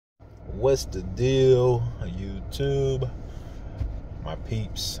What's the deal, YouTube? My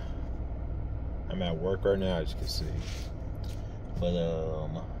peeps. I'm at work right now, as you can see. But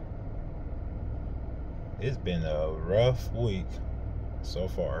it's been a rough week so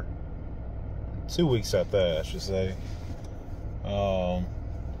far. 2 weeks at that, I should say. Trying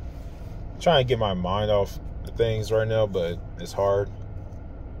to get my mind off the things right now, but it's hard.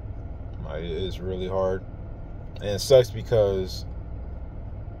 Like, it is really hard. And it sucks because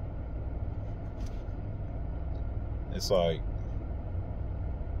it's like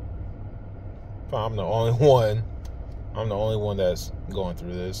I'm the only one that's going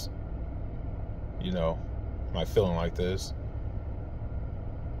through this. You know, like feeling like this.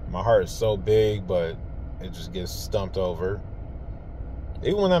 My heart is so big, but it just gets stumped over.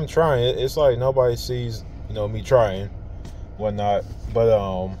 Even when I'm trying, it's like nobody sees, me trying, whatnot. But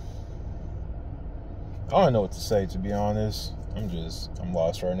I don't know what to say, to be honest. I'm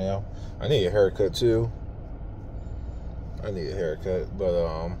lost right now. I need a haircut too. But I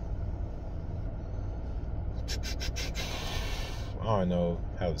don't know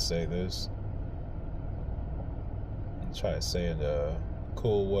how to say this. I'll try to say it in a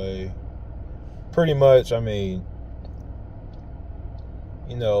cool way. Pretty much, whatever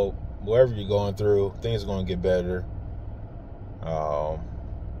you're going through, things are going to get better.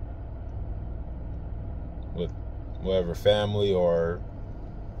 With whatever family or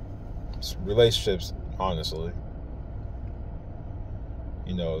relationships, honestly.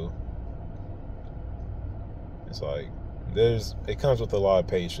 It's like it comes with a lot of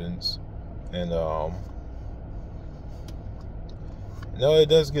patience, and it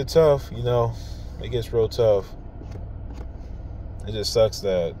does get tough. It gets real tough. It just sucks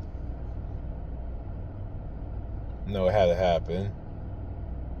that it had to happen,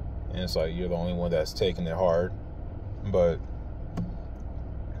 and it's like you're the only one that's taking it hard. But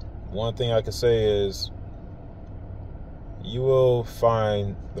one thing I can say is you will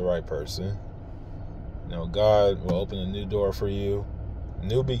find the right person. God will open a new door for you,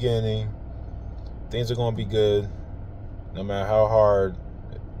 new beginning. Things are going to be good, no matter how hard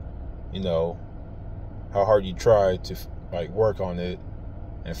you try to work on it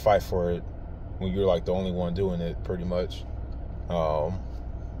and fight for it when you're the only one doing it, pretty much.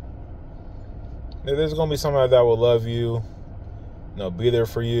 There's going to be somebody that will love you, be there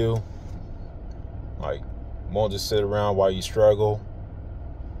for you, won't just sit around while you struggle.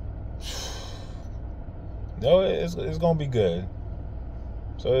 It's going to be good.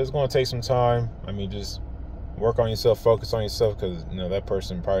 So it's going to take some time. Just work on yourself, focus on yourself, because, that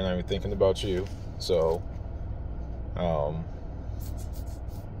person probably not even thinking about you. So,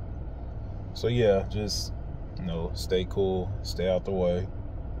 yeah, just, stay cool, stay out the way.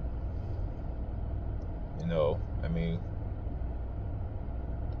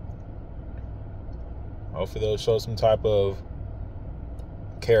 Hopefully they'll show some type of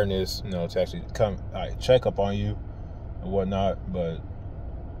careness, to actually come check up on you and whatnot. But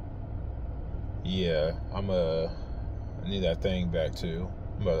yeah, I need that thing back too.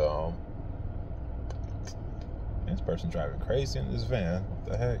 But this person driving crazy in this van. What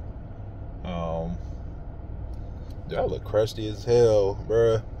the heck? Dude, I look crusty as hell,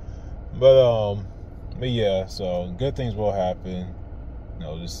 bruh. But yeah, so good things will happen.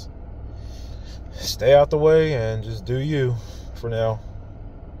 Just stay out the way and just do you for now.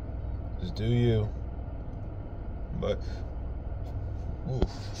 Just do you. But,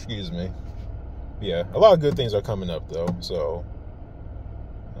 excuse me. Yeah, a lot of good things are coming up, though. So,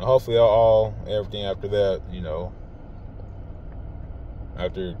 hopefully everything after that,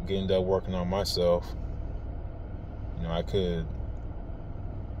 after getting done working on myself, I could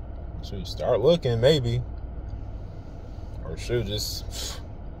start looking, maybe. Or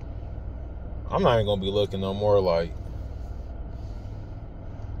I'm not even going to be looking no more,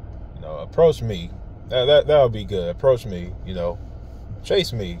 approach me. That would be good. Approach me,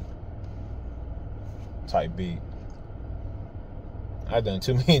 chase me type beat. I did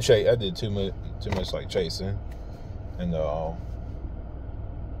too much chasing, and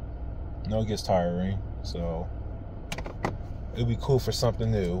it gets tiring. So it'd be cool for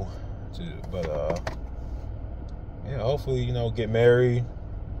something new too. But yeah, hopefully get married,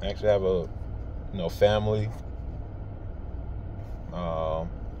 actually have a family.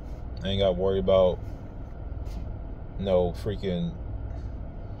 I ain't got to worry about freaking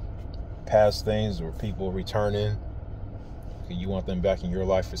past things or people returning. You want them back in your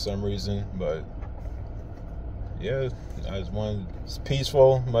life for some reason. But yeah, I just want it's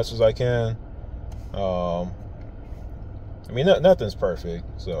peaceful as much as I can. Nothing's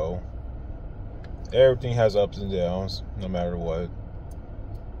perfect, so everything has ups and downs, no matter what.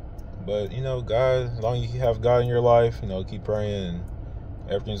 But, you know, God, as long as you have God in your life, you know, keep praying and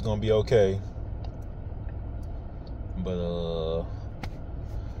everything's going to be okay. But,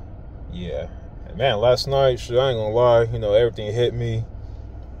 yeah. And man, last night, shit, I ain't going to lie, you know, everything hit me.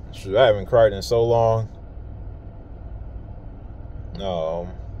 Shit, I haven't cried in so long.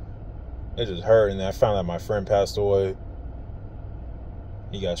 It just hurt, and then I found out my friend passed away.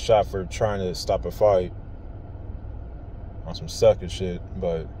 He got shot for trying to stop a fight on some sucker shit.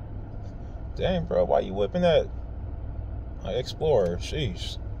 But dang, bro, why you whipping that Explorer?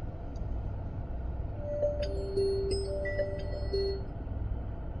 Sheesh.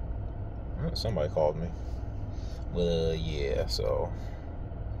 Somebody called me. Well, yeah, so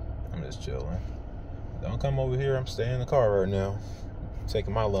I'm just chilling. Don't come over here. I'm staying in the car right now,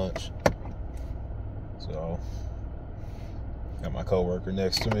 taking my lunch. So got my coworker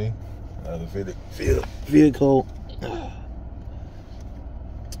next to me. Another vehicle.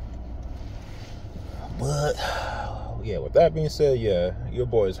 But yeah, with that being said, yeah, your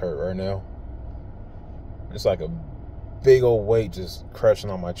boy's hurt right now. It's like a big old weight just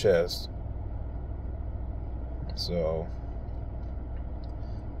crushing on my chest. So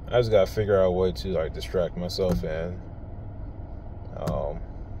I just gotta figure out a way to like distract myself and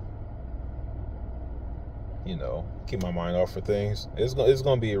you know, keep my mind off for things. It's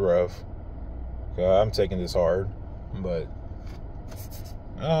gonna be rough. I'm taking this hard, but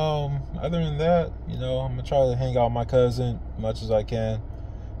other than that, you know, I'm gonna try to hang out with my cousin as much as I can.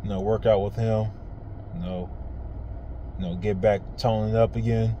 You know, work out with him. You know, get back toning up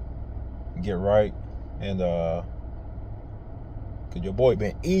again, get right, and cause your boy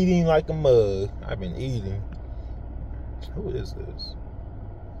been eating like a mug. I've been eating. Who is this?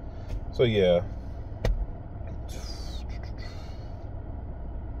 So yeah.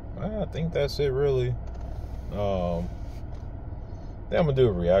 I think that's it, really. Then I'm gonna do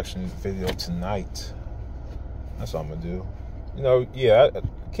a reaction video tonight. That's what I'm gonna do. You know, yeah, I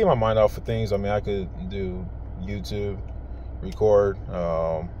keep my mind off for things. I mean, I could do YouTube, record,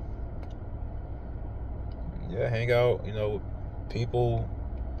 yeah, hang out, you know, people,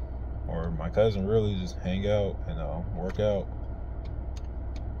 or my cousin, really just hang out and work out.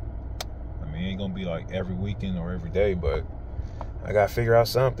 I mean, it ain't gonna be like every weekend or every day, but I gotta figure out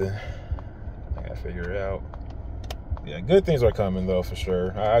something. I gotta figure it out. Yeah, good things are coming though, for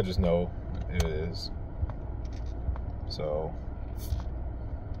sure. I just know it is. So,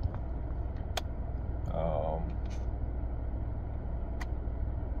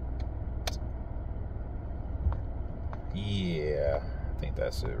 yeah, I think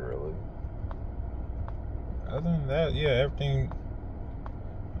that's it, really. Other than that, yeah, everything.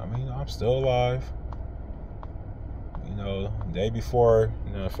 I mean, I'm still alive. You know, the day before,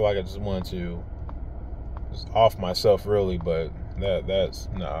 you know, I feel like I just wanted to just off myself, really, but that's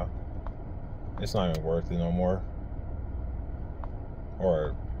nah. It's not even worth it no more.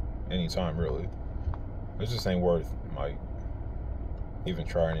 Or any time, really. It just ain't worth like even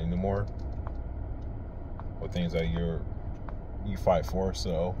trying anymore with things that you fight for.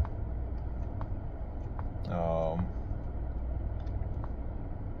 So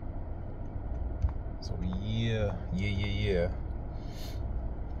so yeah.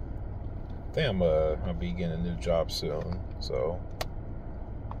 I think I'll be getting a new job soon, so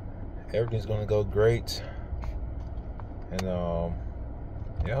everything's gonna go great. And yeah,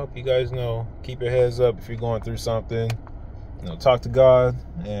 I hope you guys know, keep your heads up if you're going through something. You know, talk to God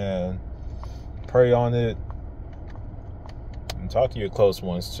and pray on it. And talk to your close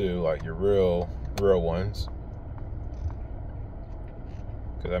ones too, like your real ones.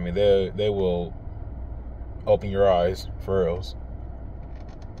 Because I mean, they will open your eyes for reals.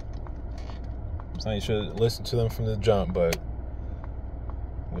 I'm saying you should listen to them from the jump, but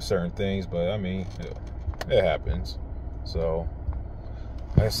with certain things. But I mean, it happens. So,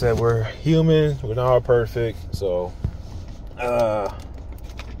 like I said, we're human. We're not all perfect. So, yeah,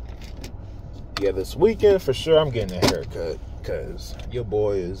 this weekend for sure, I'm getting a haircut because your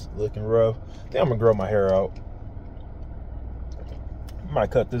boy is looking rough. I think I'm gonna grow my hair out. Might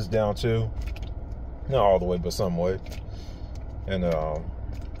cut this down too. Not all the way, but some way. And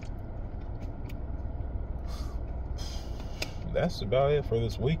that's about it for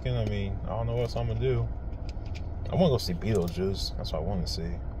this weekend. I mean, I don't know what else I'm gonna do. I want to go see Beetlejuice. That's what I want to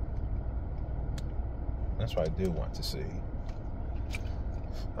see. That's what I do want to see.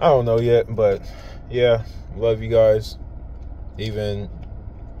 I don't know yet, but yeah, love you guys. Even,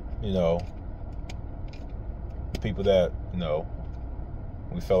 you know, people that, you know,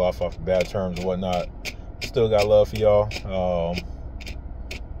 we fell off bad terms or whatnot. Still got love for y'all.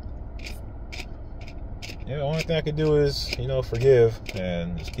 yeah, the only thing I could do is, you know, forgive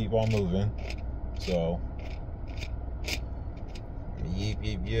and just keep on moving. So,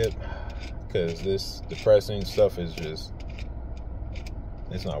 yep. Because this depressing stuff is just,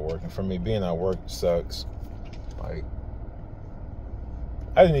 it's not working for me. Being at work sucks. Like,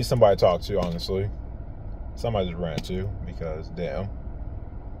 I just need somebody to talk to, honestly. Somebody to rant to, because damn.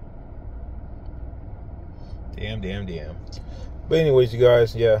 But anyways, you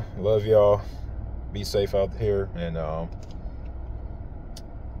guys, yeah, love y'all. Be safe out here. And,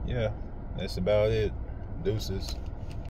 yeah, that's about it. Deuces.